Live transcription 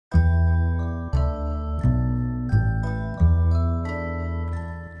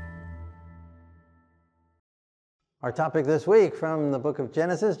Our topic this week from the book of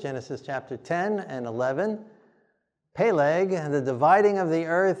Genesis, Genesis chapter 10 and 11, Peleg, the dividing of the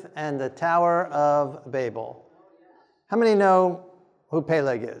earth and the Tower of Babel. How many know who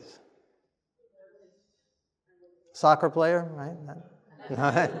Peleg is? Soccer player, right?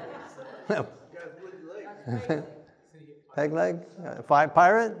 No. Peleg?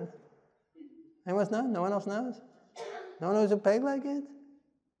 Pirate? Anyone know? No one else knows? No one knows who Peleg is?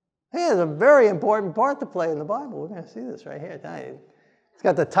 He has a very important part to play in the Bible. We're going to see this right here tonight. It's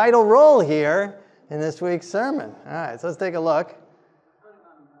got the title role here in this week's sermon. All right, so let's take a look.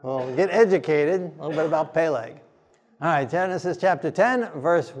 We'll get educated a little bit about Peleg. All right, Genesis chapter 10,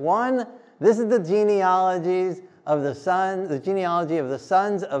 verse 1. This is the genealogy of the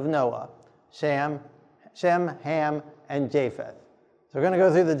sons of Noah, Shem, Ham, and Japheth. So we're going to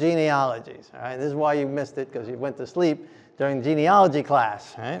go through the genealogies. All right, this is why you missed it, because you went to sleep during genealogy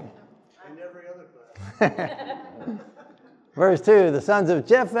class, right? And every other class. Verse 2, the sons of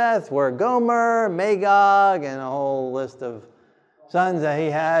Japheth were Gomer, Magog, and a whole list of sons that he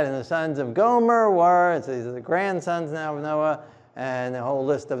had. And the sons of Gomer were, so these are the grandsons now of Noah, and a whole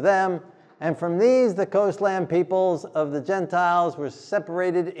list of them. And from these, the coastland peoples of the Gentiles were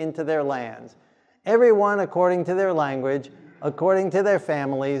separated into their lands, everyone according to their language, according to their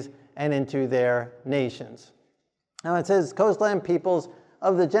families, and into their nations. Now it says coastland peoples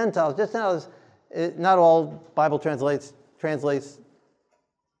of the Gentiles. Just now, not all Bible translates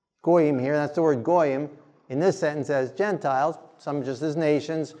goyim here. That's the word goyim in this sentence as Gentiles. Some just as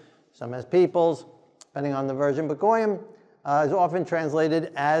nations, some as peoples, depending on the version. But goyim is often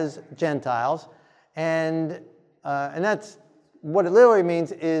translated as Gentiles, and that's what it literally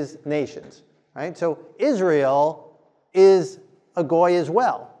means is nations, right? So Israel is a goy as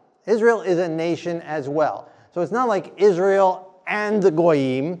well. Israel is a nation as well. So it's not like Israel and the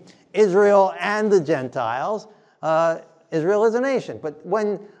goyim, Israel and the Gentiles. Israel is a nation. But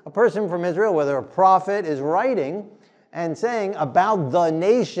when a person from Israel, whether a prophet, is writing and saying about the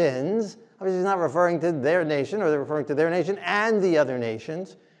nations, obviously he's not referring to their nation, or they're referring to their nation and the other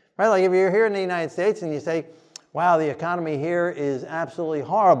nations. Right? Like if you're here in the United States and you say, wow, the economy here is absolutely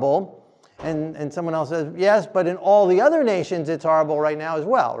horrible, and someone else says, yes, but in all the other nations it's horrible right now as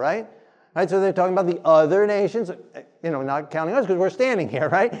well, right? Right, so they're talking about the other nations, not counting us because we're standing here,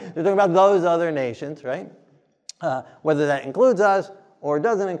 right? They're talking about those other nations, right? Whether that includes us or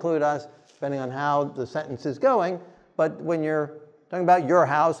doesn't include us, depending on how the sentence is going. But when you're talking about your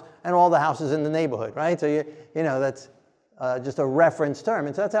house and all the houses in the neighborhood, right? So that's just a reference term,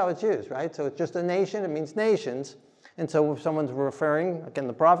 and so that's how it's used, right? So it's just a nation; it means nations. And so if someone's referring, again,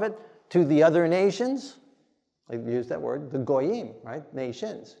 the prophet, to the other nations, they use that word, the goyim, right?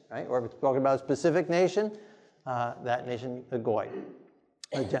 Nations, right? Or if it's talking about a specific nation, that nation, the goy,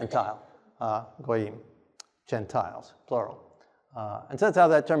 a Gentile, goyim, Gentiles, plural. And so that's how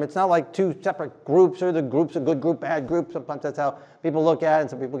that term, it's not like two separate groups, or the group's a good group, bad group. Sometimes that's how people look at it, and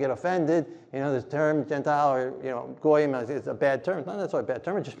some people get offended. This term, Gentile, or goyim, it's a bad term. It's not necessarily a bad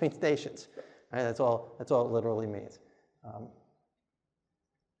term, it just means nations, right? That's all it literally means.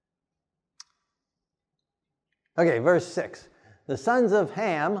 Okay, verse 6. The sons of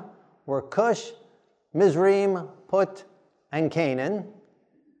Ham were Cush, Mizraim, Put, and Canaan.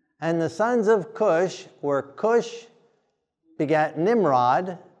 And the sons of Cush were Cush begat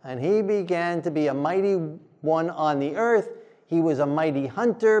Nimrod, and he began to be a mighty one on the earth. He was a mighty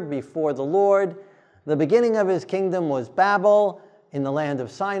hunter before the Lord. The beginning of his kingdom was Babel in the land of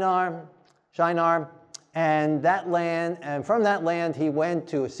Shinar, and from that land he went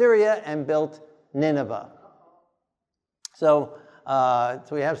to Assyria and built Nineveh. So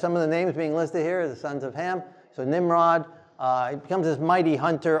we have some of the names being listed here, the sons of Ham. So Nimrod, he becomes this mighty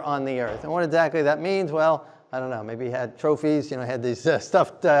hunter on the earth. And what exactly that means? Well, I don't know. Maybe he had trophies, had these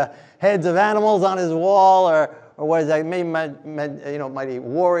stuffed heads of animals on his wall, or what is that? Maybe mighty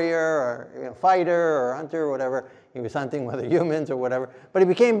warrior, or fighter, or hunter, or whatever. He was hunting, whether humans or whatever. But he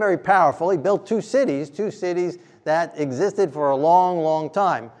became very powerful. He built two cities that existed for a long, long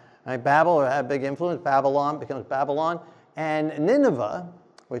time. Right? Babel had a big influence. Babylon becomes Babylon. And Nineveh,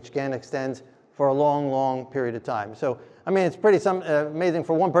 which again extends for a long, long period of time. So, it's pretty amazing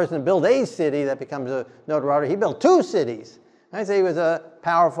for one person to build a city that becomes a notoriety. He built two cities. I'd say he was a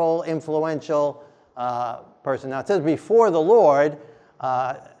powerful, influential person. Now, it says before the Lord.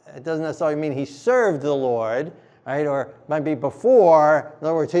 It doesn't necessarily mean he served the Lord, right? Or it might be before. In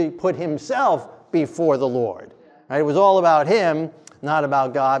other words, he put himself before the Lord. Right? It was all about him, not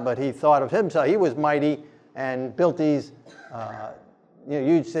about God, but he thought of himself. He was mighty and built these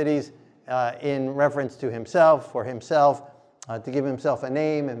huge cities in reference to himself, for himself, to give himself a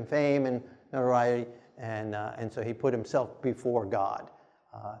name and fame and notoriety And so he put himself before God,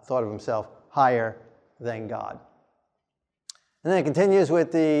 thought of himself higher than God. And then it continues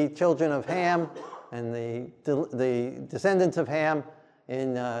with the children of Ham and the descendants of Ham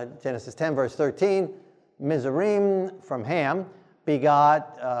in Genesis 10, verse 13. Mizraim from Ham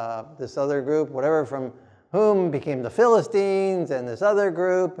begot this other group, whatever, from whom became the Philistines, and this other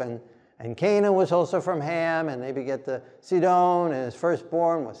group, and Canaan was also from Ham, and they beget the Sidon, and his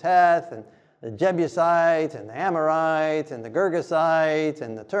firstborn was Heth, and the Jebusites, and the Amorites, and the Girgasites,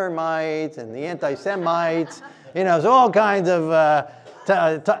 and the Termites, and the Anti-Semites. You know, there's all kinds of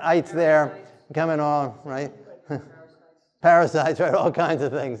ites there coming on, right? Parasites, right? All kinds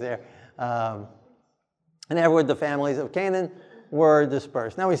of things there. And everywhere the families of Canaan were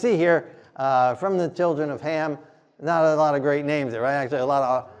dispersed. Now we see here from the children of Ham, not a lot of great names there, right? Actually, a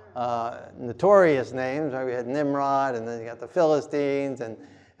lot of notorious names. Right? We had Nimrod, and then you got the Philistines, and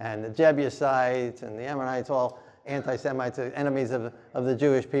the Jebusites, and the Ammonites, all anti-Semites, enemies of the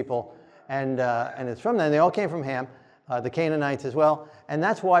Jewish people. And it's from them. They all came from Ham, the Canaanites as well. And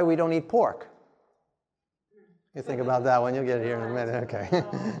that's why we don't eat pork. You think about that one. You'll get it here in a minute. Okay.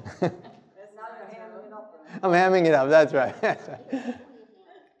 I'm hamming it up. That's right.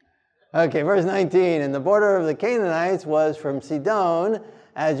 Okay, verse 19. And the border of the Canaanites was from Sidon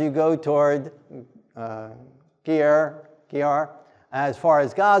as you go toward Gerar, as far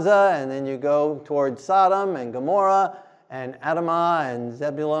as Gaza, and then you go toward Sodom and Gomorrah and Adamah and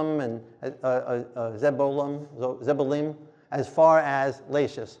Zebulun and Zebolim, as far as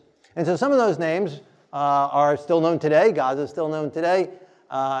Lachish. And so some of those names are still known today. Gaza is still known today.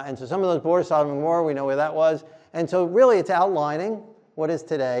 And so some of those borders, Sodom and Gomorrah, we know where that was. And so really it's outlining what is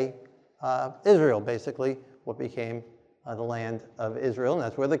today Israel, basically, what became the land of Israel. And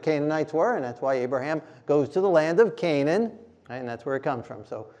that's where the Canaanites were, and that's why Abraham goes to the land of Canaan, right? And that's where it comes from.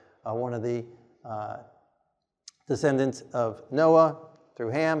 So one of the descendants of Noah through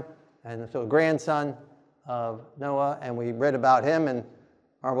Ham, and so a grandson of Noah. And we read about him and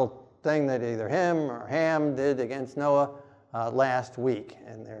horrible thing that either him or Ham did against Noah last week,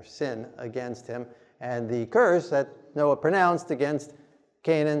 and their sin against him, and the curse that Noah pronounced against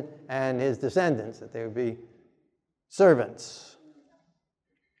Canaan and his descendants, that they would be servants.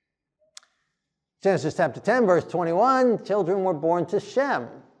 Genesis chapter 10, verse 21, children were born to Shem.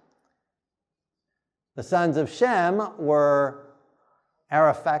 The sons of Shem were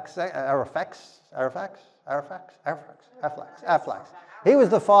Arphaxad. He was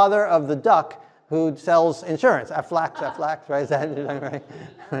the father of the duck who sells insurance. Aflax, right? Is that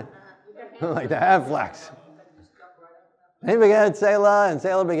right? Like the Aflax. He begat Selah, and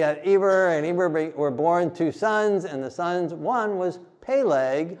Selah begat Eber, and Eber were born 2 sons, and the sons, one was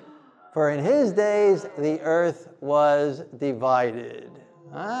Peleg, for in his days the earth was divided.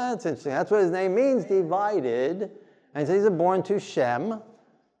 That's interesting. That's what his name means, divided. And so these are born to Shem.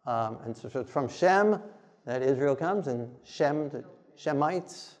 And so it's from Shem that Israel comes, and Shem, the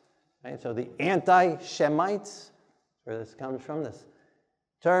Shemites. Right? So the anti-Shemites, where this comes from, this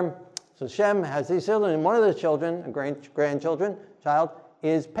term. So Shem has these children, and one of the children, a grandchildren, child,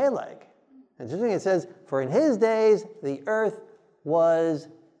 is Peleg. And it's interesting, it says, for in his days the earth was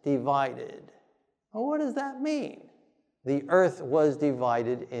divided. Well, what does that mean? The earth was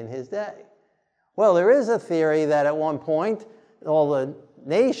divided in his day. Well, there is a theory that at one point all the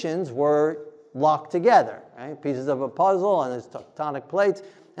nations were locked together, right? Pieces of a puzzle and its tectonic plates,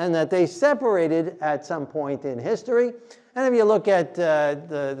 and that they separated at some point in history. And if you look at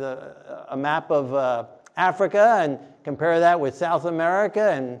a map of Africa and compare that with South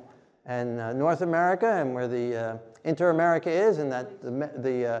America and North America, and where the Inter-America is, and that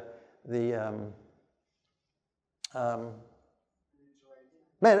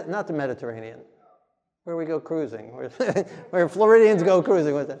not the Mediterranean, where we go cruising, where Floridians go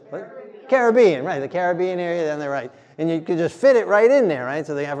cruising. What's that? What? Caribbean, right? The Caribbean area, then they're right. And you could just fit it right in there, right?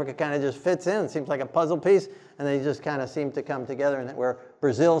 So the Africa kind of just fits in. It seems like a puzzle piece, and they just kind of seem to come together. And where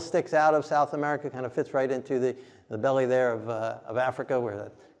Brazil sticks out of South America, kind of fits right into the belly there of Africa, where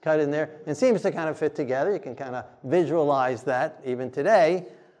the cut in there. And seems to kind of fit together. You can kind of visualize that even today,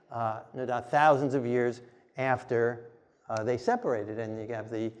 no doubt thousands of years after they separated. And you have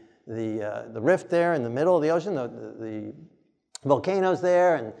the rift there in the middle of the ocean, the volcanoes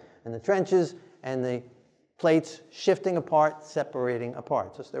there, and the trenches, and the plates shifting apart, separating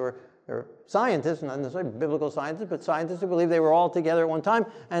apart. So there were scientists, not necessarily biblical scientists, but scientists who believe they were all together at one time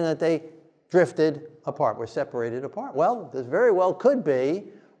and that they drifted apart, were separated apart. Well, this very well could be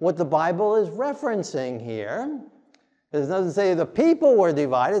what the Bible is referencing here. It doesn't say the people were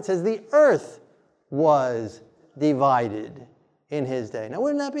divided, it says the earth was divided in his day. Now,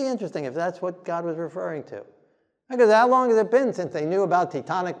 wouldn't that be interesting if that's what God was referring to? Because how long has it been since they knew about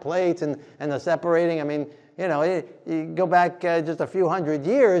tectonic plates and the separating? I mean, you go back just a few hundred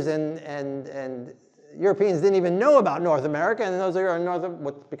years, and Europeans didn't even know about North America, and those are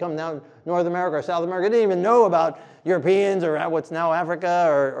what's become now North America or South America didn't even know about Europeans or what's now Africa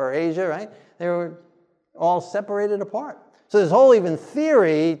or Asia, right? They were all separated apart. So this whole even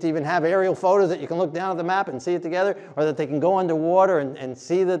theory to even have aerial photos that you can look down at the map and see it together, or that they can go underwater and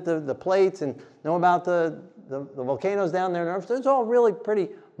see the plates and know about the volcanoes down there in Earth, it's all really pretty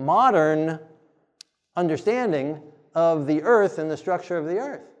modern understanding of the Earth and the structure of the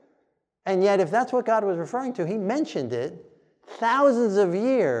Earth. And yet, if that's what God was referring to, he mentioned it thousands of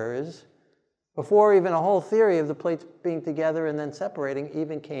years before even a whole theory of the plates being together and then separating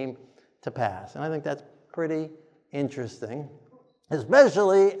even came to pass. And I think that's pretty interesting,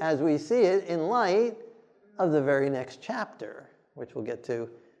 especially as we see it in light of the very next chapter, which we'll get to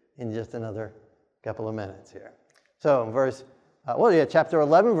in just another couple of minutes here. So chapter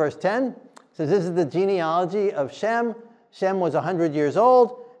 11, verse 10 says, this is the genealogy of Shem. Shem was 100 years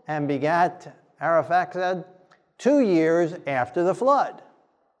old and begat Arphaxad 2 years after the flood.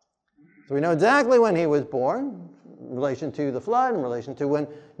 So we know exactly when he was born, in relation to the flood, in relation to when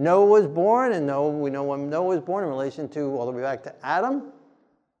Noah was born, and we know when Noah was born in relation to all the way back to Adam.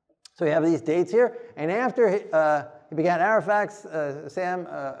 So we have these dates here. And after he begat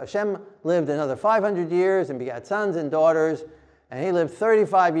Arphaxad, Shem lived another 500 years and begat sons and daughters. And he lived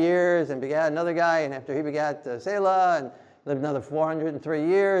 35 years and begat another guy. And after he begat Selah, and lived another 403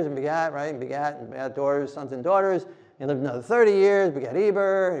 years and begat daughters, sons and daughters. He lived another 30 years, begat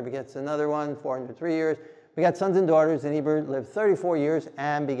Eber. He begets another one, 403 years. Begat sons and daughters, and Eber lived 34 years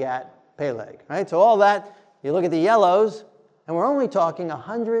and begat Peleg. Right? So all that, you look at the yellows, and we're only talking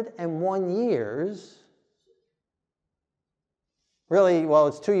 101 years. Really, well,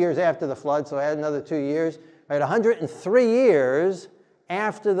 it's 2 years after the flood, so add another 2 years. Right? 103 years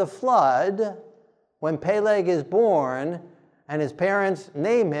after the flood, when Peleg is born, and his parents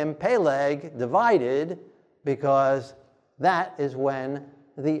name him Peleg, divided, because that is when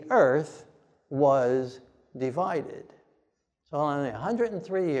the earth was divided. So only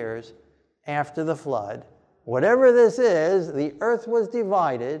 103 years after the flood, whatever this is, the earth was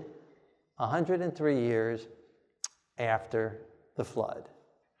divided 103 years after the flood.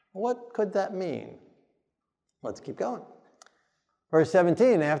 What could that mean? Let's keep going. Verse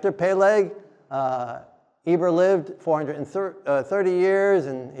 17, after Peleg, Eber lived 430 years,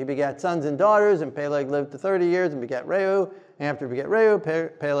 and he begat sons and daughters, and Peleg lived to 30 years and begat Reu. And after he begat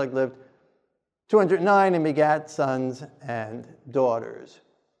Reu, Peleg lived 209 and begat sons and daughters.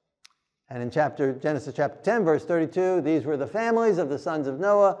 And in Genesis chapter 10, verse 32, these were the families of the sons of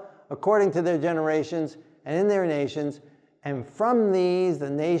Noah, according to their generations and in their nations. And from these the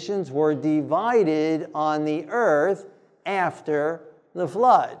nations were divided on the earth after the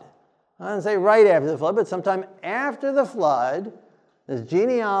flood. I don't say right after the flood, but sometime after the flood, this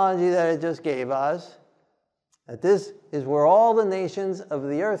genealogy that it just gave us, that this is where all the nations of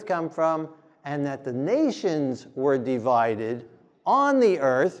the earth come from, and that the nations were divided on the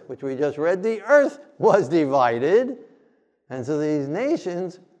earth, which we just read, the earth was divided. And so these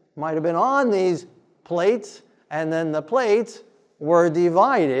nations might have been on these plates, and then the plates were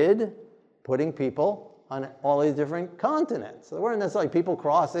divided, putting people on all these different continents. So there weren't necessarily people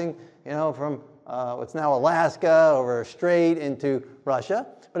crossing, from what's now Alaska over a strait into Russia.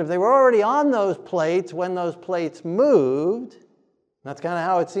 But if they were already on those plates, when those plates moved, that's kind of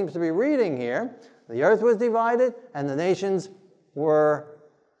how it seems to be reading here. The earth was divided, and the nations were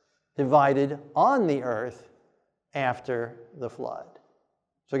divided on the earth after the flood.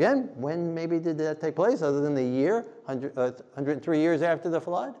 So again, when maybe did that take place other than the year, 103 years after the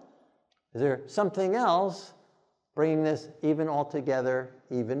flood? Is there something else bringing this even altogether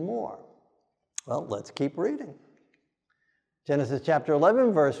even more? Well, let's keep reading. Genesis chapter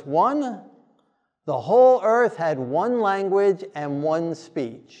 11, verse 1. The whole earth had one language and one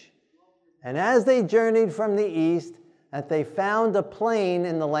speech. And as they journeyed from the east, that they found a plain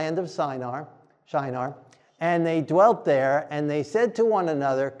in the land of Shinar, and they dwelt there, and they said to one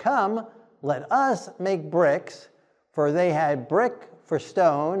another, come, let us make bricks, for they had brick for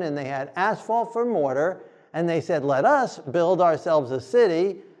stone, and they had asphalt for mortar, and they said, let us build ourselves a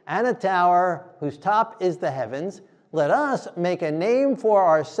city and a tower whose top is the heavens. Let us make a name for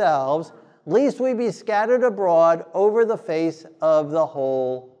ourselves, lest we be scattered abroad over the face of the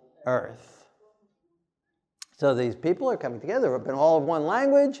whole earth. So these people are coming together. They've been all of one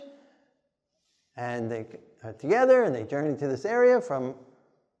language, and they are together, and they journey to this area from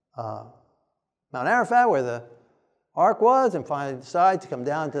Mount Arafat, where the ark was, and finally decide to come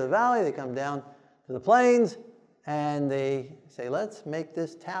down to the valley. They come down to the plains, and they say, let's make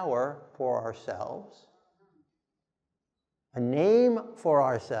this tower for ourselves, a name for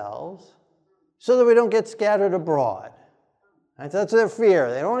ourselves, so that we don't get scattered abroad. Right? So that's their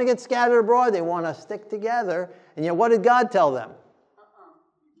fear. They don't want to get scattered abroad. They want to stick together. And yet what did God tell them?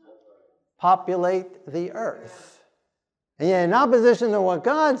 Populate the earth. And yet in opposition to what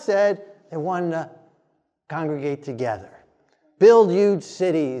God said, they wanted to congregate together. Build huge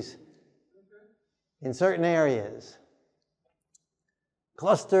cities in certain areas.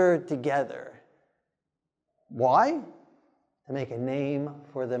 Cluster together. Why? To make a name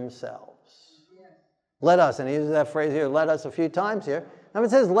for themselves. Let us, and he uses that phrase here, let us, a few times here. Now, if it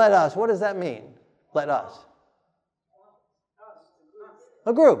says let us, what does that mean? Let us.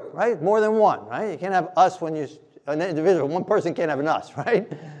 A group, right? More than one, right? You can't have us when you're an individual. One person can't have an us,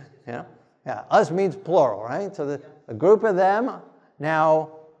 right? You know? Yeah, us means plural, right? So a group of them.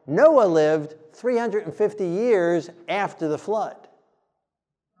 Now, Noah lived 350 years after the flood.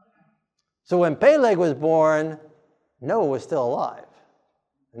 So when Peleg was born, Noah was still alive.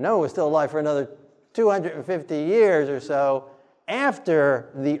 Noah was still alive for another 250 years or so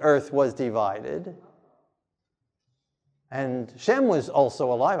after the earth was divided. And Shem was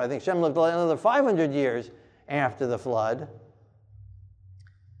also alive. I think Shem lived another 500 years after the flood.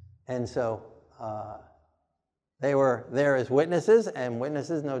 And so they were there as witnesses, and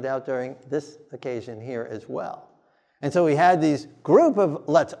witnesses, no doubt, during this occasion here as well. And so we had these group of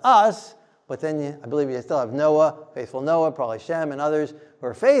let's us, but then I believe you still have Noah, faithful Noah, probably Shem and others who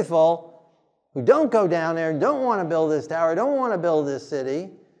are faithful, who don't go down there, don't want to build this tower, don't want to build this city,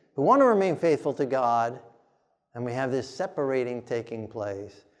 who want to remain faithful to God. And we have this separating taking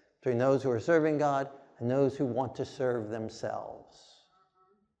place between those who are serving God and those who want to serve themselves.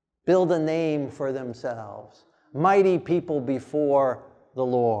 Build a name for themselves. Mighty people before the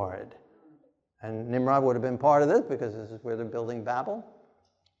Lord. And Nimrod would have been part of this because this is where they're building Babel.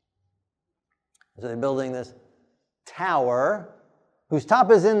 So they're building this tower whose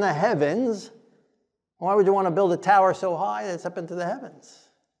top is in the heavens. Why would you want to build a tower so high that's up into the heavens?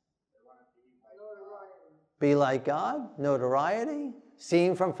 Be like God, notoriety,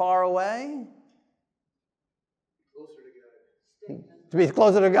 seen from far away. To be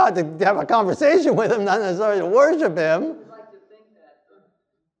closer to God, to have a conversation with Him, not necessarily to worship Him.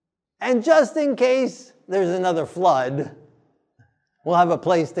 And just in case there's another flood, we'll have a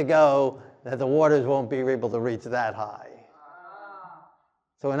place to go that the waters won't be able to reach that high.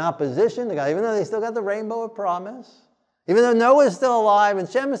 So in opposition to God, even though they still got the rainbow of promise, even though Noah is still alive and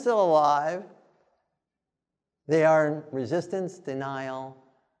Shem is still alive, they are in resistance, denial,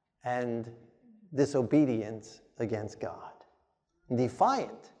 and disobedience against God.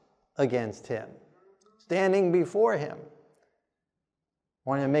 Defiant against Him. Standing before Him.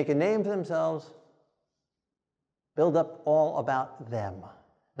 Wanting to make a name for themselves. Build up all about them.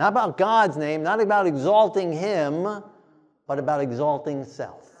 Not about God's name, not about exalting Him, but about exalting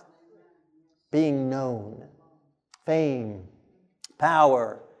self. Being known. Fame.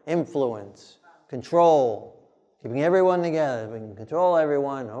 Power. Influence. Control. Keeping everyone together. We can control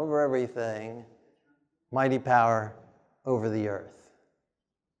everyone over everything. Mighty power over the earth.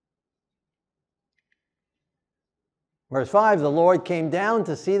 Verse 5, the Lord came down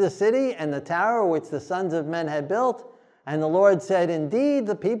to see the city and the tower which the sons of men had built. And the Lord said, indeed,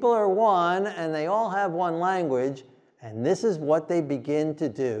 the people are one, and they all have one language, and this is what they begin to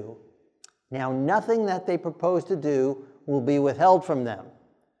do. Now nothing that they propose to do will be withheld from them.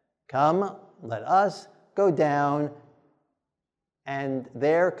 Come, let us go down and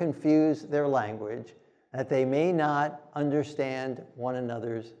there confuse their language, that they may not understand one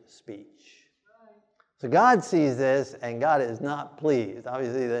another's speech. So God sees this, and God is not pleased.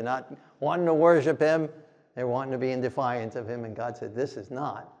 Obviously, they're not wanting to worship Him. They're wanting to be in defiance of Him. And God said, this is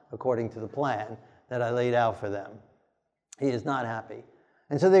not according to the plan that I laid out for them. He is not happy.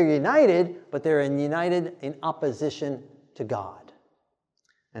 And so they're united, but they're united in opposition to God.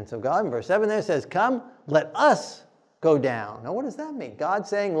 And so God, in verse 7 there, says, come, let us go down. Now, what does that mean? God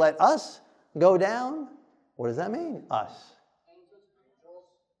saying, let us go down? What does that mean? Us.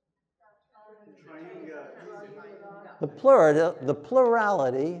 The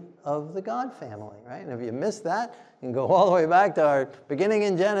plurality of the God family, right? And if you missed that, you can go all the way back to our beginning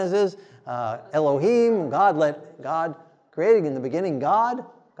in Genesis. Elohim, God created in the beginning. God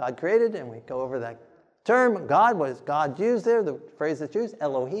created, and we go over that term. God, what is God used there? The phrase that's used,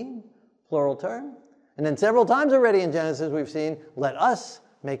 Elohim, plural term. And then several times already in Genesis we've seen, let us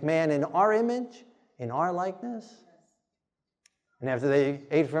make man in our image, in our likeness. And after they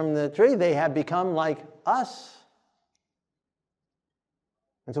ate from the tree, they have become like us.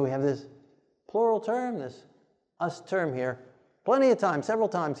 And so we have this plural term, this us term here, plenty of times, several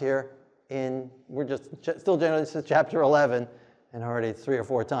times here we're just still Genesis chapter 11, and already 3 or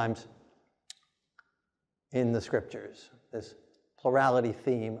 4 times in the scriptures, this plurality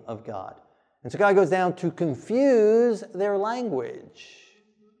theme of God. And so God goes down to confuse their language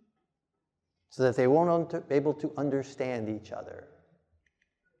so that they won't be able to understand each other.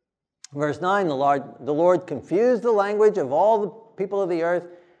 Verse 9, the Lord confused the language of all the people of the earth,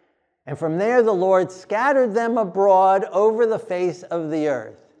 and from there the Lord scattered them abroad over the face of the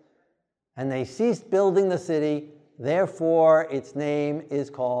earth. And they ceased building the city, therefore its name is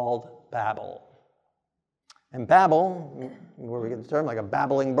called Babel. And Babel, where we get the term like a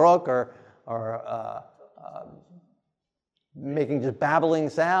babbling brook or making just babbling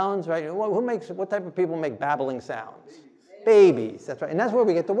sounds, right? What type of people make babbling sounds? Babies, that's right. And that's where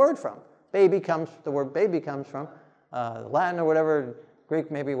we get the word from. The word baby comes from Latin or whatever,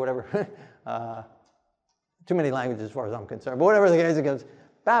 Greek maybe, whatever. Too many languages as far as I'm concerned. But whatever the case, it goes,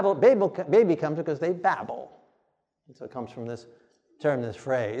 baby comes because they babble. And so it comes from this term, this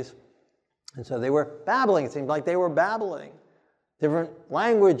phrase. And so they were babbling. It seemed like they were babbling different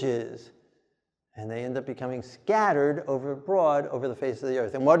languages. And they end up becoming scattered abroad over the face of the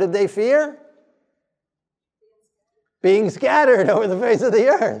earth. And what did they fear? Being scattered over the face of the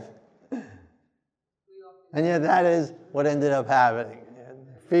earth. And yet that is what ended up happening.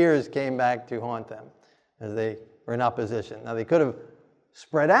 Fears came back to haunt them as they were in opposition. Now they could have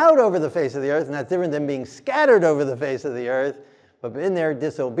spread out over the face of the earth, and that's different than being scattered over the face of the earth. But in their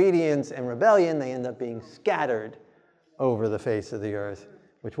disobedience and rebellion, they end up being scattered over the face of the earth,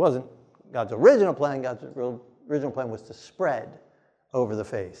 which wasn't God's original plan. God's original plan was to spread over the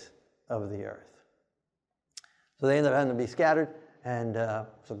face of the earth. So they ended up having to be scattered, and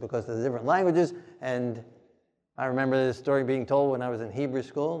so because of the different languages. And I remember this story being told when I was in Hebrew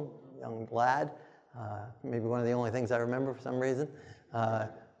school, young lad. Maybe one of the only things I remember for some reason.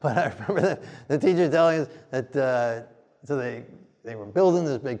 But I remember the teacher telling us that so they were building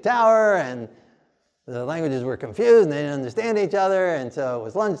this big tower, and the languages were confused, and they didn't understand each other, and so it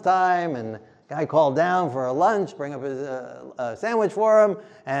was lunchtime, and the guy called down for a lunch, bring up a sandwich for him,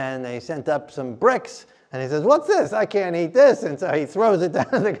 and they sent up some bricks, and he says, "What's this? I can't eat this." And so he throws it down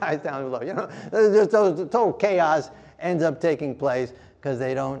to the guys down below. You know, there's just total chaos ends up taking place because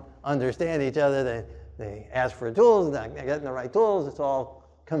they don't understand each other. They ask for tools, they're not getting the right tools. It's all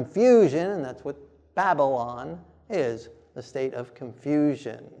confusion, and that's what Babylon is, a state of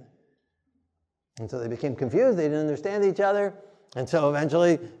confusion. And so they became confused. They didn't understand each other. And so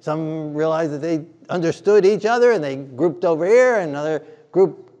eventually some realized that they understood each other, and they grouped over here, and another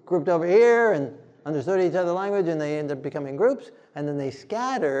group grouped over here and understood each other's language, and they ended up becoming groups. And then they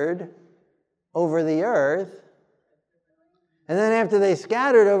scattered over the earth. And then after they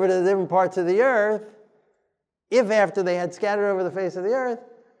scattered over to the different parts of the earth, after they had scattered over the face of the earth,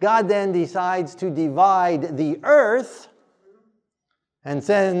 God then decides to divide the earth and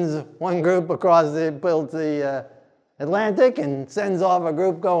sends one group builds the Atlantic and sends off a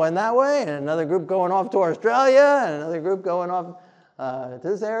group going that way, and another group going off to Australia, and another group going off to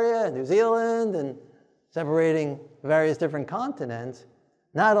this area, New Zealand, and separating various different continents.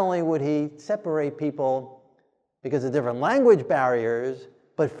 Not only would he separate people because of different language barriers,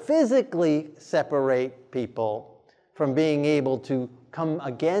 but physically separate people from being able to come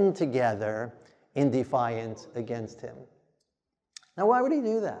again together in defiance against him. Now, why would he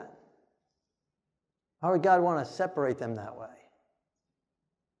do that? Why would God want to separate them that way?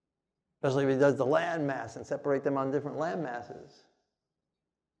 Especially if he does the land mass and separate them on different land masses.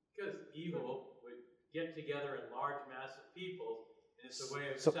 Because evil would get together in large mass of people, and it's a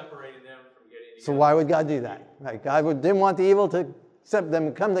way of separating them from getting together. So why would God do that? Right? God didn't want the evil to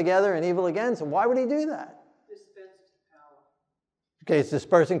them come together and evil again, so why would he do that? Dispenses power. Okay, it's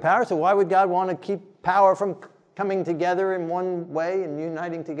dispersing power, so why would God want to keep power from coming together in one way and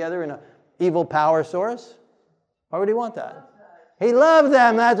uniting together in an evil power source? Why would he want that? He loved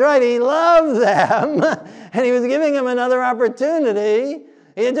them, that's right, he loved them. And he was giving them another opportunity.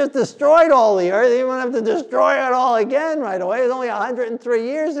 He had just destroyed all the earth. He didn't have to destroy it all again right away. It was only 103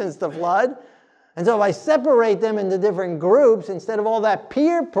 years since the flood. And so if I separate them into different groups, instead of all that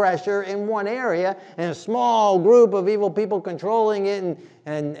peer pressure in one area and a small group of evil people controlling it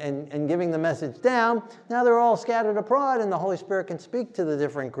and giving the message down, now they're all scattered abroad, and the Holy Spirit can speak to the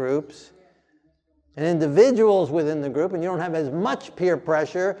different groups and individuals within the group, and you don't have as much peer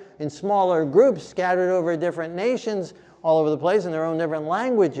pressure in smaller groups scattered over different nations all over the place in their own different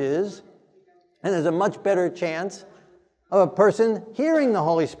languages. And there's a much better chance of a person hearing the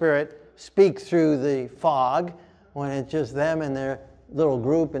Holy Spirit speak through the fog when it's just them and their little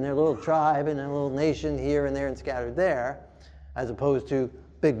group and their little tribe and their little nation here and there and scattered there, as opposed to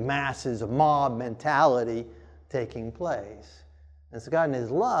big masses of mob mentality taking place. And so God in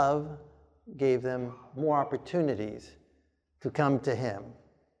his love gave them more opportunities to come to him.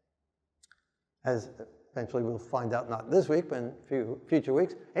 As eventually we'll find out, not this week, but in future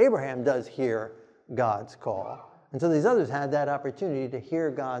weeks, Abraham does hear God's call. And so these others had that opportunity to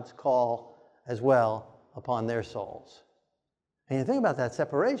hear God's call as well upon their souls. And you think about that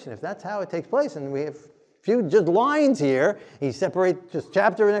separation, if that's how it takes place, and we have few just lines here. He separates just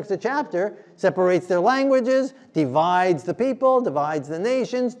chapter next to chapter, separates their languages, divides the people, divides the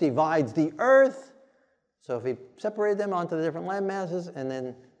nations, divides the earth. So if he separated them onto the different land masses and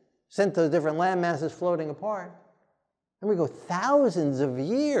then sent those different land masses floating apart, and we go thousands of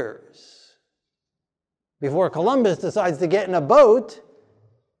years before Columbus decides to get in a boat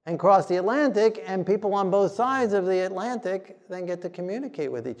and cross the Atlantic, and people on both sides of the Atlantic then get to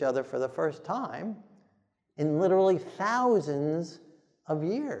communicate with each other for the first time in literally thousands of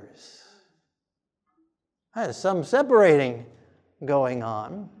years. There's some separating going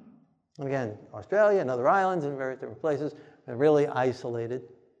on. Again, Australia and other islands and various different places are really isolated. It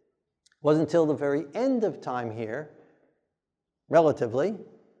wasn't until the very end of time here, relatively,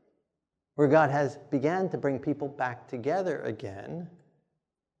 where God has began to bring people back together again.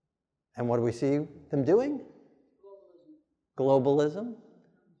 And what do we see them doing? Globalism.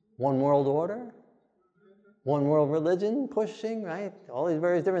 One world order. One world religion pushing, right? All these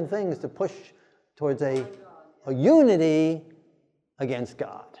various different things to push towards a unity against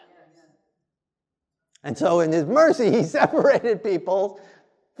God. And so in his mercy, he separated people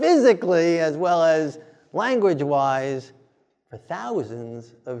physically as well as language-wise for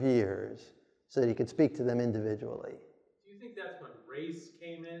thousands of years so that he could speak to them individually. Do you think that's when race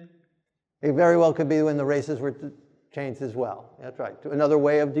came in? It very well could be when the races were changed as well. That's right. Another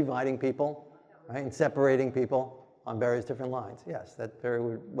way of dividing people. Right, and separating people on various different lines. Yes, that very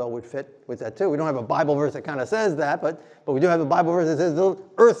well would fit with that too. We don't have a Bible verse that kind of says that, but we do have a Bible verse that says the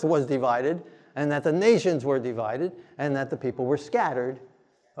earth was divided, and that the nations were divided, and that the people were scattered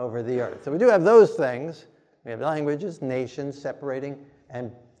over the earth. So we do have those things. We have languages, nations separating,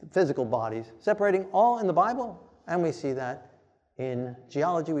 and physical bodies separating, all in the Bible, and we see that in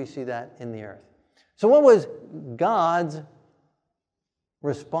geology, we see that in the earth. So what was God's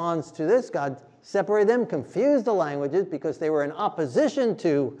response to this? God separated them, confused the languages because they were in opposition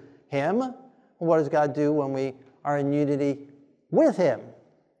to him. What does God do when we are in unity with him?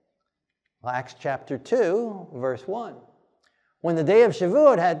 Well, Acts chapter 2, verse 1. When the day of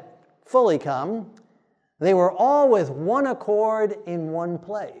Shavuot had fully come, they were all with one accord in one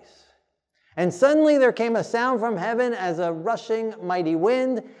place. And suddenly there came a sound from heaven as a rushing mighty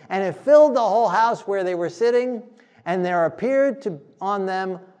wind, and it filled the whole house where they were sitting, and there appeared on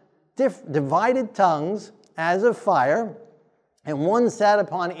them divided tongues as of fire, and one sat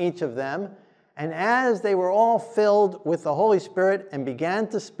upon each of them. And as they were all filled with the Holy Spirit and began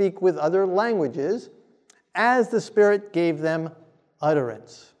to speak with other languages, as the Spirit gave them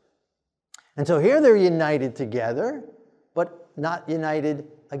utterance. And so here they're united together, but not united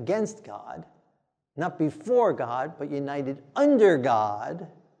against God, not before God, but united under God,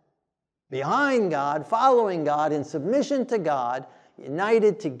 behind God, following God, in submission to God,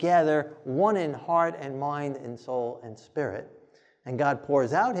 united together, one in heart and mind and soul and spirit. And God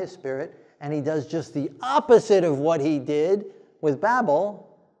pours out his Spirit, and he does just the opposite of what he did with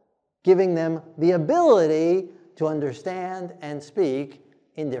Babel, giving them the ability to understand and speak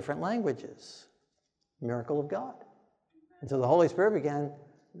in different languages. Miracle of God. And so the Holy Spirit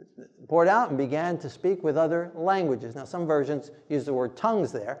poured out and began to speak with other languages. Now some versions use the word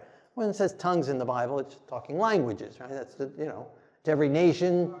tongues there. When it says tongues in the Bible, it's talking languages, right? That's to every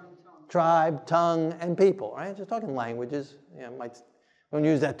nation, tribe, tongue, and people, right? Just talking languages. We don't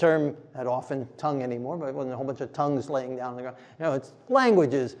use that term that often, tongue, anymore, but it wasn't a whole bunch of tongues laying down on the ground. It's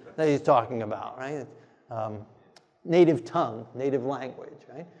languages that he's talking about, right? Native tongue, native language,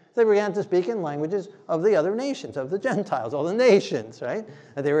 right? So they began to speak in languages of the other nations, of the Gentiles, all the nations, right?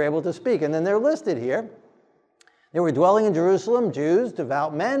 That they were able to speak. And then they're listed here. They were dwelling in Jerusalem, Jews,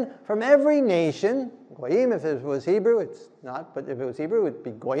 devout men from every nation. Goyim, if it was Hebrew, it's not, but if it was Hebrew, it would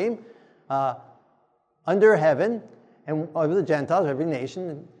be Goyim. Under heaven, and of the Gentiles, every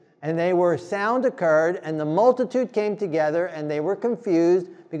nation. And they were sound occurred, and the multitude came together, and they were confused,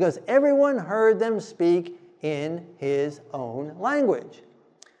 because everyone heard them speak in his own language.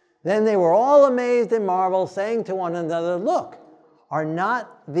 Then they were all amazed and marveled, saying to one another, "Look, are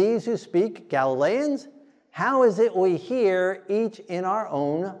not these who speak Galileans? How is it we hear each in our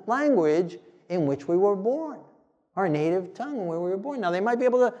own language in which we were born?" our native tongue where we were born. Now, they might be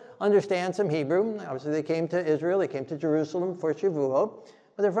able to understand some Hebrew. Obviously, they came to Israel. They came to Jerusalem for Shavuot.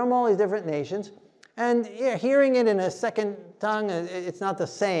 But they're from all these different nations. And yeah, hearing it in a second tongue, it's not the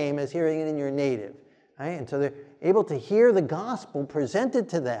same as hearing it in your native. Right? And so they're able to hear the gospel presented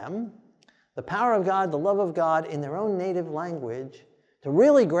to them, the power of God, the love of God in their own native language, to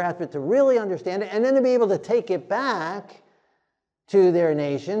really grasp it, to really understand it, and then to be able to take it back to their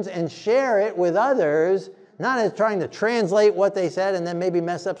nations and share it with others, not as trying to translate what they said and then maybe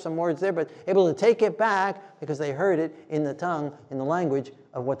mess up some words there, but able to take it back because they heard it in the tongue, in the language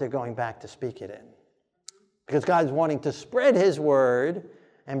of what they're going back to speak it in. Because God's wanting to spread his word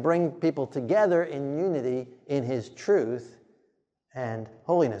and bring people together in unity in his truth and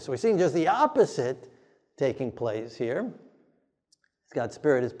holiness. So we're seeing just the opposite taking place here. God's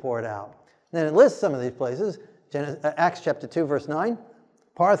Spirit is poured out. And then it lists some of these places. Acts chapter 2, verse 9.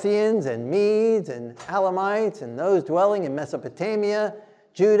 Parthians and Medes and Alamites and those dwelling in Mesopotamia,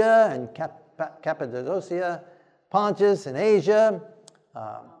 Judah and Cappadocia, Pontus and Asia,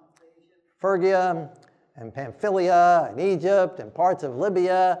 Phrygia and Pamphylia and Egypt and parts of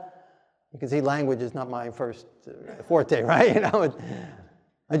Libya. You can see language is not my first forte, right? You know,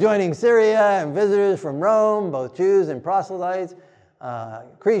 adjoining Syria and visitors from Rome, both Jews and proselytes,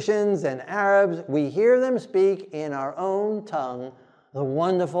 Cretians and Arabs. We hear them speak in our own tongue the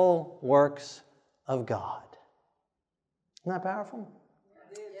wonderful works of God. Isn't that powerful?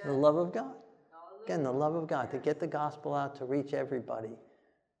 Yeah. The love of God. Again, the love of God, to get the gospel out, to reach everybody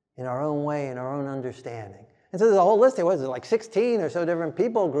in our own way, in our own understanding. And so there's a whole list. There was like 16 or so different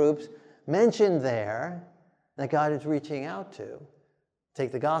people groups mentioned there that God is reaching out to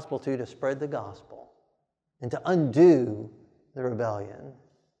take the gospel to spread the gospel, and to undo the rebellion,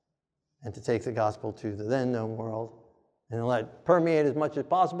 and to take the gospel to the then known world, and let it permeate as much as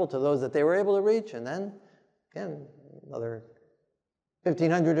possible to those that they were able to reach. And then, again, another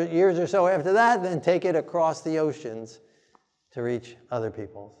 1,500 years or so after that, then take it across the oceans to reach other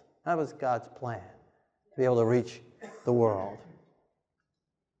peoples. That was God's plan, to be able to reach the world.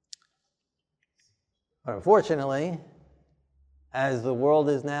 But unfortunately, as the world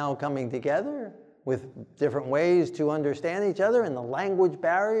is now coming together with different ways to understand each other, and the language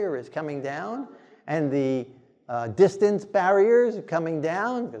barrier is coming down, and the distance barriers are coming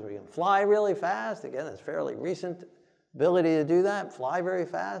down, because we can fly really fast. Again, it's fairly recent ability to do that, fly very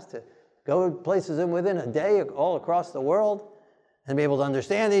fast, to go places in within a day all across the world, and be able to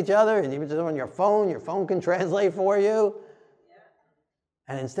understand each other, and even just on your phone can translate for you.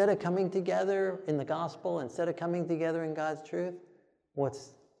 And instead of coming together in the gospel, instead of coming together in God's truth,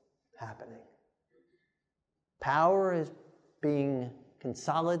 what's happening? Power is being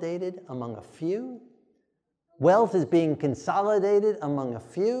consolidated among a few. Wealth is being consolidated among a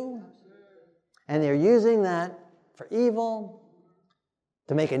few. And they're using that for evil,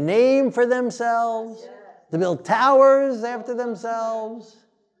 to make a name for themselves, to build towers after themselves,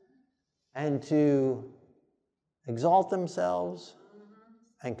 and to exalt themselves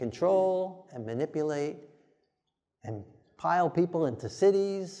and control and manipulate and pile people into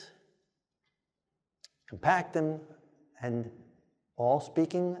cities, compact them, and all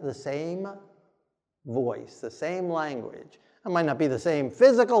speaking the same voice, the same language. It might not be the same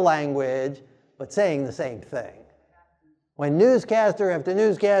physical language, but saying the same thing. When newscaster after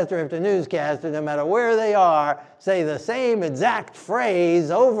newscaster after newscaster, no matter where they are, say the same exact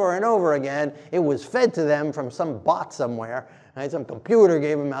phrase over and over again, it was fed to them from some bot somewhere. Right? Some computer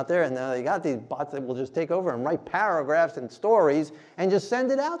gave them out there, and now they got these bots that will just take over and write paragraphs and stories and just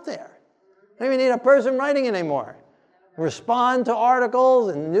send it out there. They don't even need a person writing it anymore. Respond to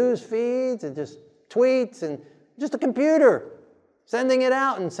articles and news feeds and just tweets, and just a computer sending it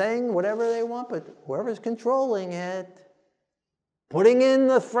out and saying whatever they want, but whoever's controlling it, putting in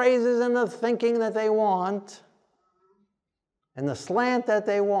the phrases and the thinking that they want and the slant that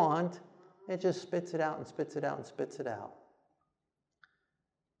they want, it just spits it out and spits it out and spits it out.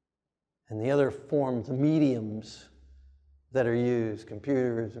 And the other forms, mediums that are used,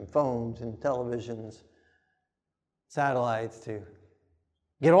 computers and phones and televisions, satellites, to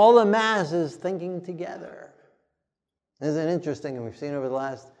get all the masses thinking together. Isn't it interesting? And we've seen over the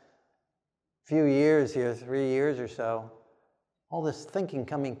last few years here, 3 years or so, all this thinking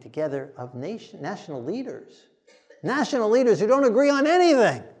coming together of national leaders. National leaders who don't agree on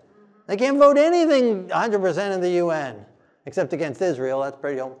anything. They can't vote anything 100% in the UN, except against Israel. That's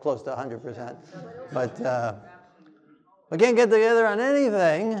pretty close to 100%. But we can't get together on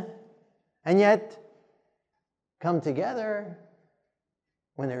anything, and yet come together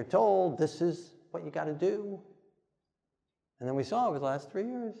when they're told this is what you got to do. And then we saw over the last 3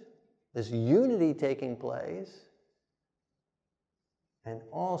 years this unity taking place and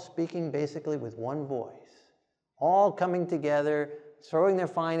all speaking basically with one voice, all coming together, throwing their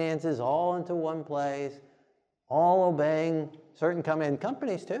finances all into one place, all obeying certain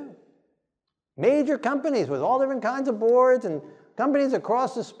companies too. Major companies with all different kinds of boards and companies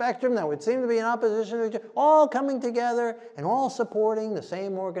across the spectrum that would seem to be in opposition to each other, all coming together and all supporting the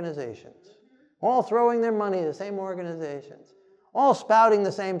same organizations, all throwing their money at the same organizations, all spouting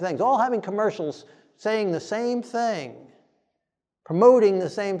the same things, all having commercials saying the same thing, promoting the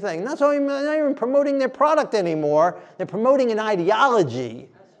same thing. Not even promoting their product anymore. They're promoting an ideology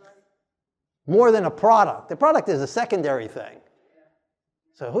more than a product. The product is a secondary thing.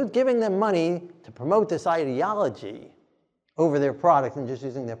 So who's giving them money to promote this ideology over their product and just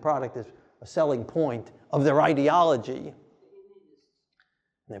using their product as a selling point of their ideology? And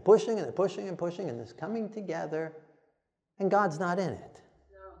they're pushing and they're pushing and pushing and it's coming together, and God's not in it.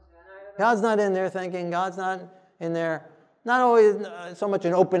 God's not in there thinking. God's not in there, not always so much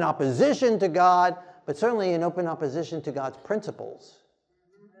in open opposition to God, but certainly in open opposition to God's principles,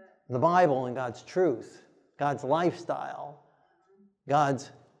 the Bible and God's truth, God's lifestyle,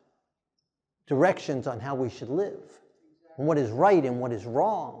 God's directions on how we should live, and what is right and what is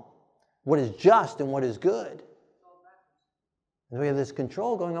wrong, what is just and what is good. And we have this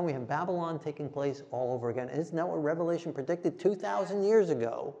control going on. We have Babylon taking place all over again. Isn't that what Revelation predicted 2,000 years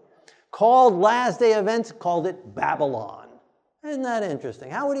ago? Called last day events, called it Babylon. Isn't that interesting?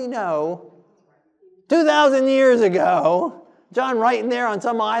 How would he know 2,000 years ago, John writing there on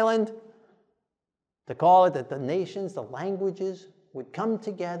some island, to call it that the nations, the languages would come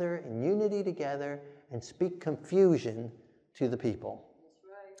together in unity together and speak confusion to the people.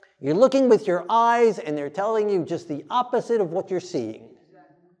 You're looking with your eyes and they're telling you just the opposite of what you're seeing.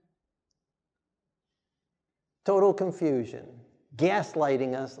 Total confusion.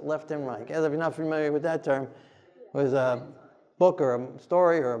 Gaslighting us left and right. If you're not familiar with that term, it was a book or a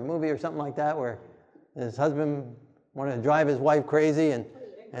story or a movie or something like that where his husband wanted to drive his wife crazy,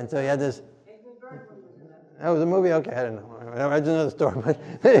 and so he had this. That was a movie? Okay, I don't know. That's another story. But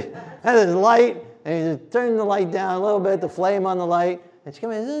he had this light, and he just turned the light down a little bit, the flame on the light. And she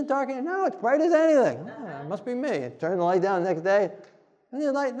came in, isn't it dark? No, it's bright as anything. No, it must be me. And turned the light down the next day. And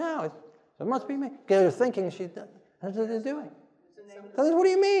the light, no, it must be me. Because they're thinking that's what they're doing. What do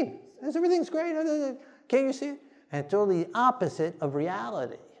you mean? Everything's great. Can't you see it? And it's totally the opposite of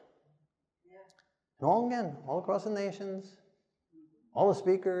reality. And all across the nations, all the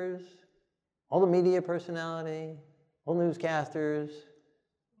speakers, all the media personality, all the newscasters,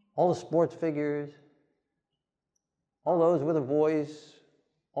 all the sports figures, all those with a voice,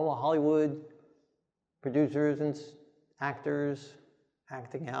 all the Hollywood producers and actors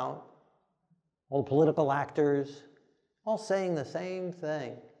acting out, all the political actors, all saying the same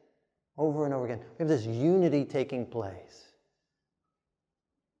thing over and over again. We have this unity taking place.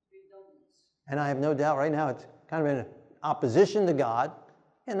 And I have no doubt right now it's kind of in opposition to God,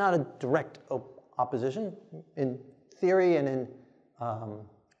 and not a direct opposition in theory and in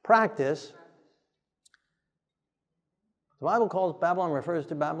practice. The Bible calls Babylon, refers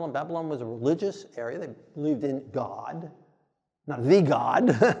to Babylon. Babylon was a religious area. They believed in God. Not the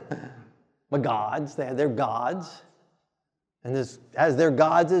God, but gods. They had their gods. And this has their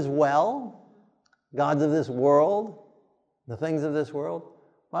gods as well. Gods of this world. The things of this world.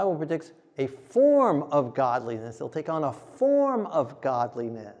 The Bible predicts a form of godliness. They'll take on a form of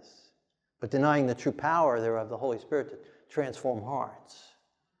godliness, but denying the true power thereof, the Holy Spirit, to transform hearts.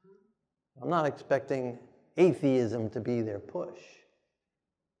 I'm not expecting atheism to be their push,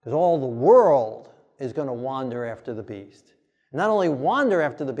 because all the world is going to wander after the beast. Not only wander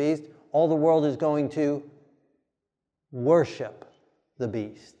after the beast, all the world is going to worship the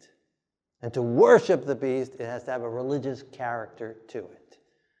beast. And to worship the beast, it has to have a religious character to it.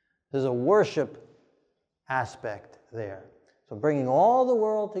 There's a worship aspect there. So bringing all the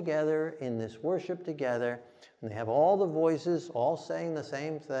world together in this worship together, and they have all the voices all saying the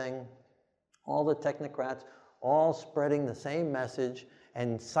same thing, all the technocrats all spreading the same message,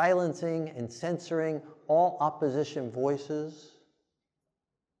 and silencing and censoring all opposition voices.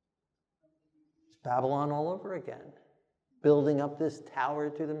 It's Babylon all over again, building up this tower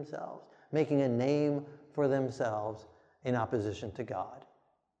to themselves, making a name for themselves in opposition to God.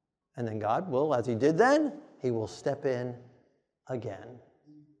 And then God will, as he did then, he will step in again.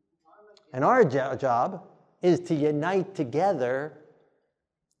 And our job is to unite together,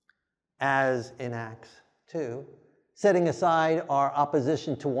 as in Acts 2, setting aside our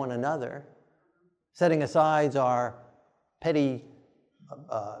opposition to one another, setting aside our petty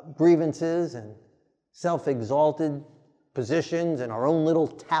grievances and self-exalted positions and our own little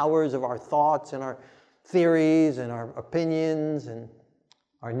towers of our thoughts and our theories and our opinions and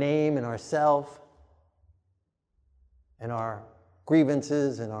our name and ourself and our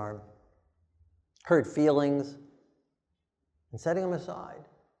grievances and our hurt feelings and setting them aside.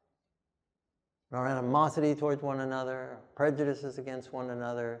 Our animosity towards one another, prejudices against one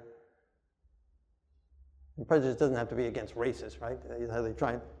another. And prejudice doesn't have to be against races, right? You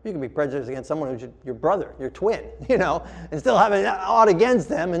can be prejudiced against someone who's your brother, your twin, and still have an odd against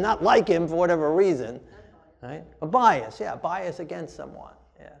them and not like him for whatever reason, right? A bias, bias against someone,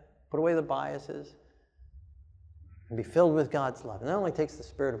 Put away the biases and be filled with God's love. And that only takes the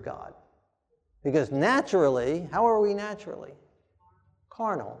Spirit of God. Because naturally, how are we naturally?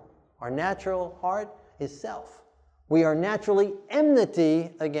 Carnal. Our natural heart is self. We are naturally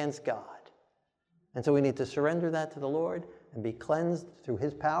enmity against God. And so we need to surrender that to the Lord and be cleansed through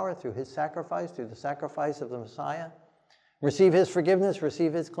His power, through His sacrifice, through the sacrifice of the Messiah. Receive His forgiveness,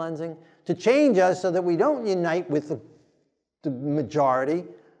 receive His cleansing, to change us so that we don't unite with the majority,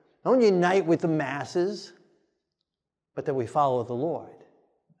 don't unite with the masses, but that we follow the Lord.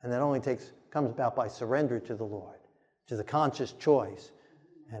 And that only comes about by surrender to the Lord, which is a conscious choice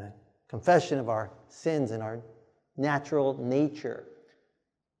and a confession of our sins and our natural nature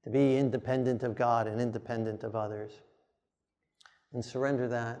to be independent of God and independent of others. And surrender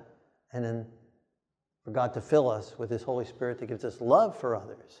that, and then for God to fill us with His Holy Spirit that gives us love for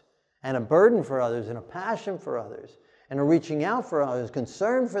others, and a burden for others, and a passion for others, and a reaching out for others,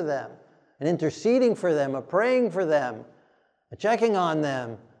 concern for them, and interceding for them, a praying for them, a checking on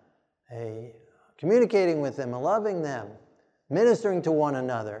them, a communicating with them, a loving them, ministering to one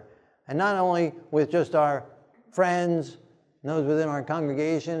another, and not only with just our friends, those within our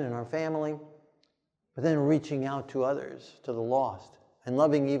congregation and our family, but then reaching out to others, to the lost, and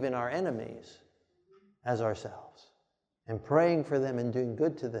loving even our enemies as ourselves, and praying for them and doing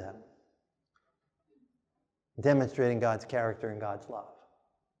good to them, demonstrating God's character and God's love.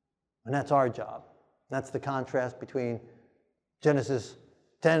 And that's our job. That's the contrast between Genesis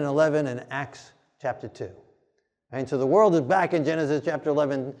 10 and 11 and Acts chapter 2. And so the world is back in Genesis chapter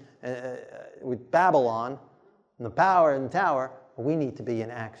 11 with Babylon and the power and the tower. But we need to be in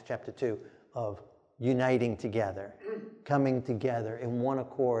Acts chapter 2 of uniting together, coming together in one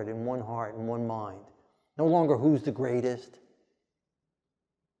accord, in one heart, in one mind. No longer who's the greatest.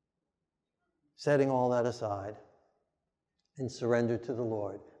 Setting all that aside and surrender to the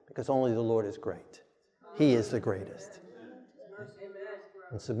Lord, because only the Lord is great. He is the greatest.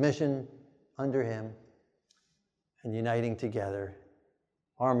 In submission under Him and uniting together,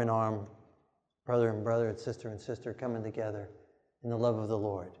 arm in arm, brother and brother and sister, coming together in the love of the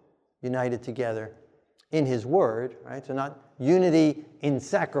Lord, united together in His Word, right? So not unity in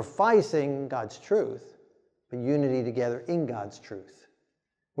sacrificing God's truth, but unity together in God's truth,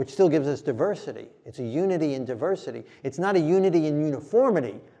 which still gives us diversity. It's a unity in diversity. It's not a unity in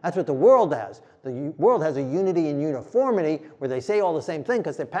uniformity. That's what the world has. The world has a unity in uniformity where they say all the same thing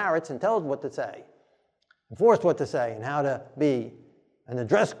because they're parrots and tell us what to say, enforce what to say and how to be, and the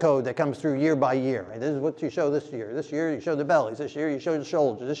dress code that comes through year by year. Right? This is what you show this year. This year you show the bellies. This year you show the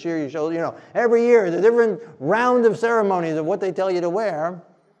shoulders. This year you show, every year there's a different round of ceremonies of what they tell you to wear,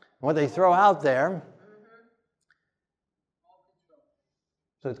 what they throw out there.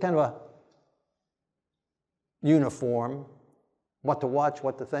 So it's kind of a uniform, what to watch,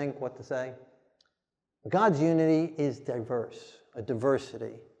 what to think, what to say. But God's unity is diverse, a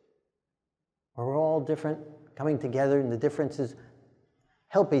diversity. We're all different, coming together, and the differences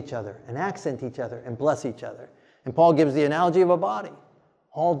help each other and accent each other and bless each other. And Paul gives the analogy of a body.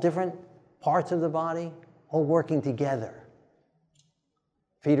 All different parts of the body, all working together.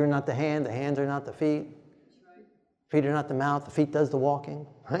 Feet are not the hands are not the feet. Feet are not the mouth, the feet does the walking,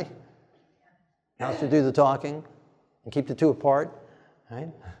 right? Mouth should do the talking and keep the two apart,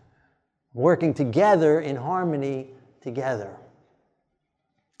 right? Working together in harmony together.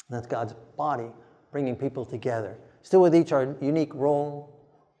 And that's God's body, bringing people together. Still with each our unique role,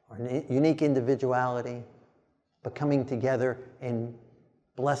 our unique individuality, but coming together and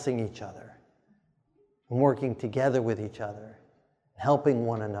blessing each other, and working together with each other, helping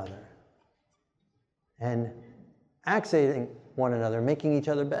one another, and accenting one another, making each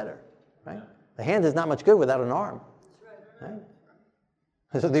other better, right? The hand is not much good without an arm, right?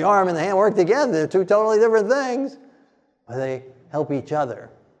 So the arm and the hand work together. They're two totally different things, but they help each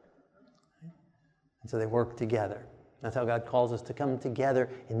other. And so they work together. That's how God calls us to come together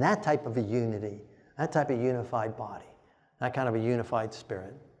in that type of a unity, that type of unified body, that kind of a unified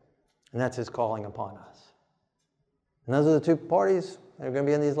spirit. And that's His calling upon us. And those are the two parties that are going to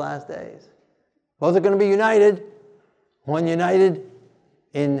be in these last days. Both are going to be united. One united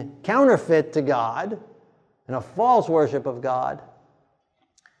in counterfeit to God, in a false worship of God,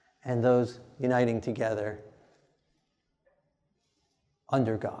 and those uniting together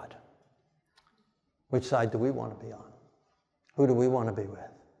under God. Which side do we want to be on? Who do we want to be with?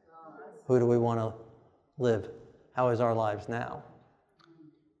 Who do we want to live? How is our lives now?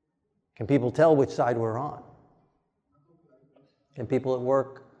 Can people tell which side we're on? Can people at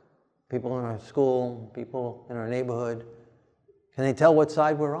work, people in our school, people in our neighborhood, can they tell what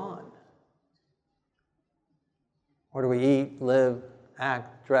side we're on? Or do we eat, live,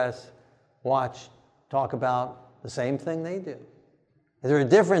 act, dress, watch, talk about the same thing they do? Is there a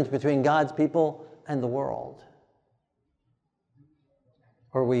difference between God's people and the world?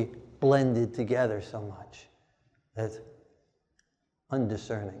 Or are we blended together so much that it's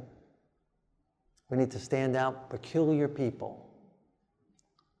undiscerning? We need to stand out, peculiar people,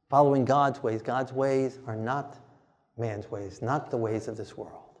 following God's ways. God's ways are not man's ways, not the ways of this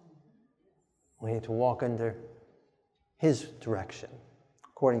world. We need to walk under His direction,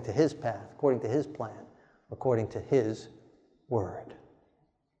 according to His path, according to His plan, according to His word.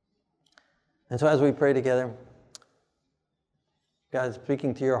 And so as we pray together, God is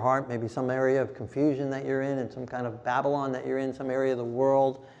speaking to your heart, maybe some area of confusion that you're in, and some kind of Babylon that you're in, some area of the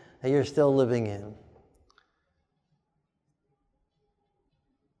world that you're still living in.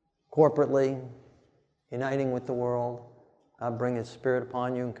 Corporately, uniting with the world, God bring His Spirit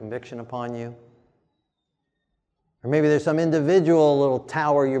upon you and conviction upon you. Or maybe there's some individual little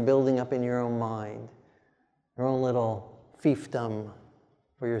tower you're building up in your own mind, your own little fiefdom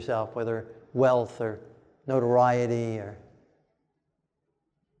for yourself, whether wealth or notoriety or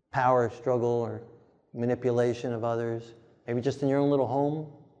power struggle or manipulation of others. Maybe just in your own little home.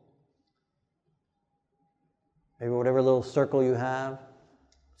 Maybe whatever little circle you have,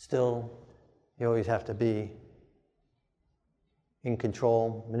 still you always have to be in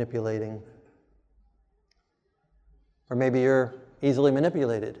control, manipulating. Or maybe you're easily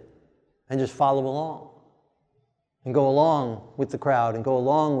manipulated and just follow along and go along with the crowd and go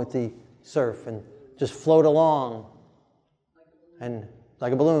along with the surf and just float along and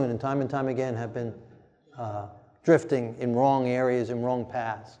like a balloon and time again have been drifting in wrong areas and wrong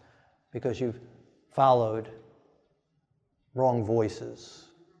paths because you've followed wrong voices.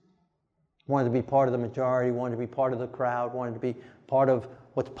 Wanted to be part of the majority, wanted to be part of the crowd, wanted to be part of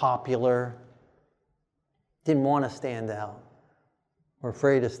what's popular. Didn't want to stand out. Were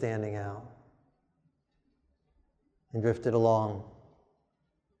afraid of standing out. And drifted along.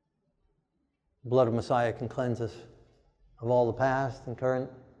 The blood of Messiah can cleanse us of all the past and current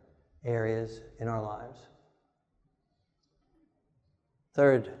areas in our lives.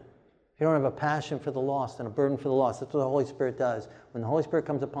 Third, if you don't have a passion for the lost and a burden for the lost, that's what the Holy Spirit does. When the Holy Spirit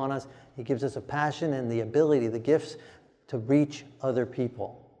comes upon us, He gives us a passion and the ability, the gifts to reach other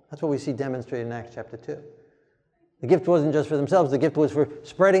people. That's what we see demonstrated in Acts chapter 2. The gift wasn't just for themselves, the gift was for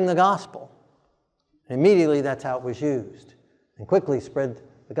spreading the gospel. And immediately that's how it was used. And quickly spread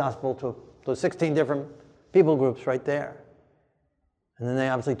the gospel to those 16 different people groups right there. And then they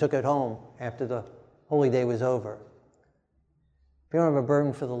obviously took it home after the holy day was over. If you don't have a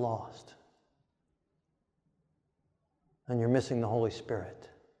burden for the lost, then you're missing the Holy Spirit.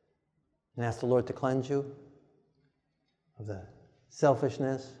 And ask the Lord to cleanse you of the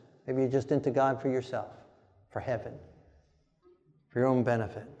selfishness. Maybe you're just into God for yourself, for heaven, for your own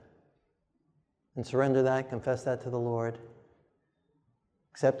benefit. And surrender that, confess that to the Lord.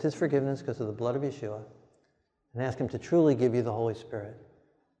 Accept His forgiveness because of the blood of Yeshua. And ask Him to truly give you the Holy Spirit.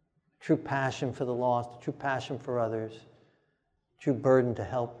 True passion for the lost, true passion for others, true burden to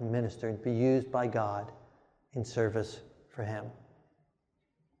help and minister and be used by God in service for Him.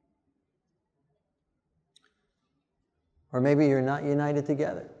 Or maybe you're not united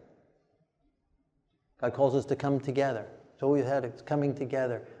together. God calls us to come together. It's always had it's coming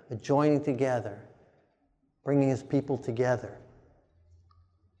together, a joining together, bringing His people together.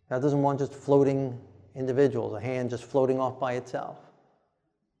 God doesn't want just floating individuals, a hand just floating off by itself.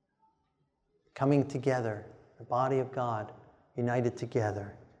 Coming together, the body of God, united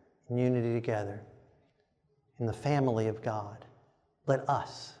together, in unity together, in the family of God. Let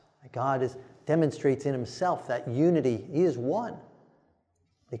us, God demonstrates in Himself that unity. He is one.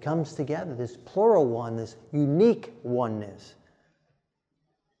 It comes together, this plural one, this unique oneness.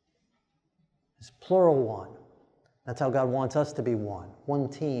 This plural one. That's how God wants us to be one. One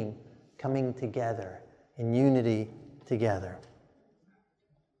team coming together in unity together.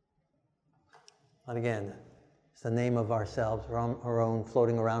 But again, it's the name of ourselves, our own,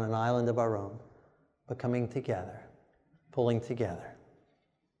 floating around an island of our own, but coming together, pulling together.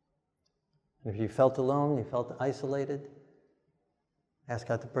 And if you felt alone, you felt isolated, ask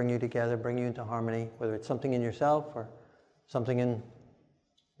God to bring you together, bring you into harmony, whether it's something in yourself or something in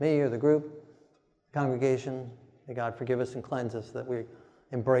me or the group, congregation. May God forgive us and cleanse us, that we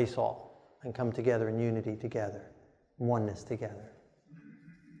embrace all and come together in unity together, oneness together.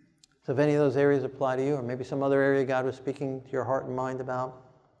 So if any of those areas apply to you, or maybe some other area God was speaking to your heart and mind about,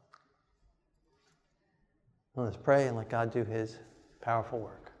 let us pray and let God do His powerful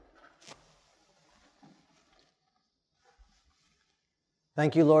work.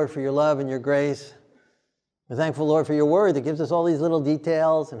 Thank you, Lord, for your love and your grace. We're thankful, Lord, for your word that gives us all these little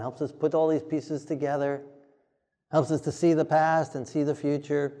details and helps us put all these pieces together, helps us to see the past and see the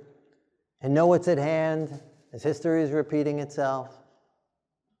future and know what's at hand as history is repeating itself.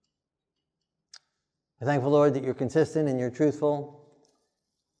 We're thankful, Lord, that you're consistent and you're truthful.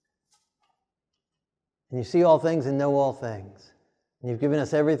 And you see all things and know all things. And you've given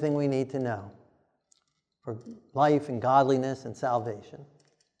us everything we need to know for life and godliness and salvation.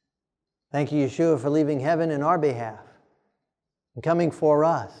 Thank you, Yeshua, for leaving heaven in our behalf and coming for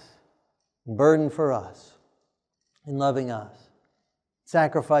us, and burdened for us, and loving us,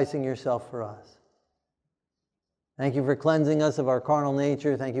 sacrificing yourself for us. Thank you for cleansing us of our carnal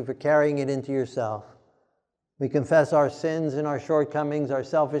nature. Thank you for carrying it into yourself. We confess our sins and our shortcomings, our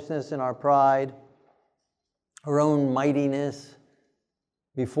selfishness and our pride, our own mightiness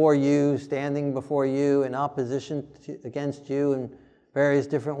before you, standing before you in opposition against you in various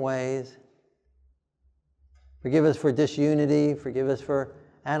different ways. Forgive us for disunity. Forgive us for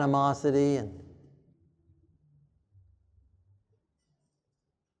animosity and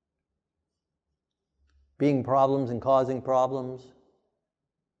being problems and causing problems.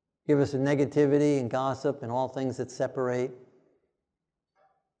 Give us a negativity and gossip and all things that separate.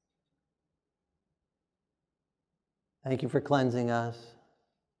 Thank you for cleansing us.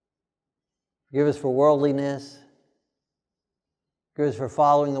 Forgive us for worldliness. Forgive us for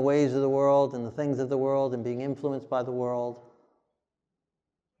following the ways of the world and the things of the world and being influenced by the world.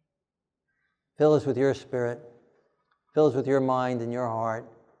 Fill us with your Spirit. Fill us with your mind and your heart.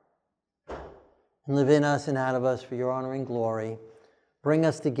 And live in us and out of us for your honor and glory. Bring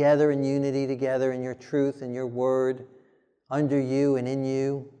us together in unity together in your truth and your word, under you and in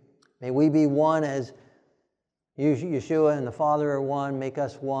you. May we be one as you, Yeshua, and the Father are one. Make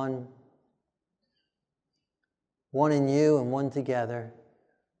us one. One in you and one together,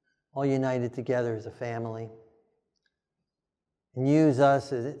 all united together as a family. And use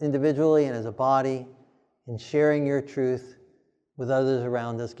us as individually and as a body in sharing your truth with others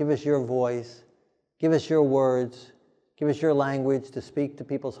around us. Give us your voice. Give us your words. Give us your language to speak to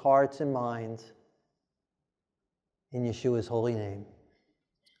people's hearts and minds. In Yeshua's holy name,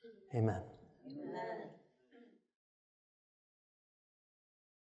 amen.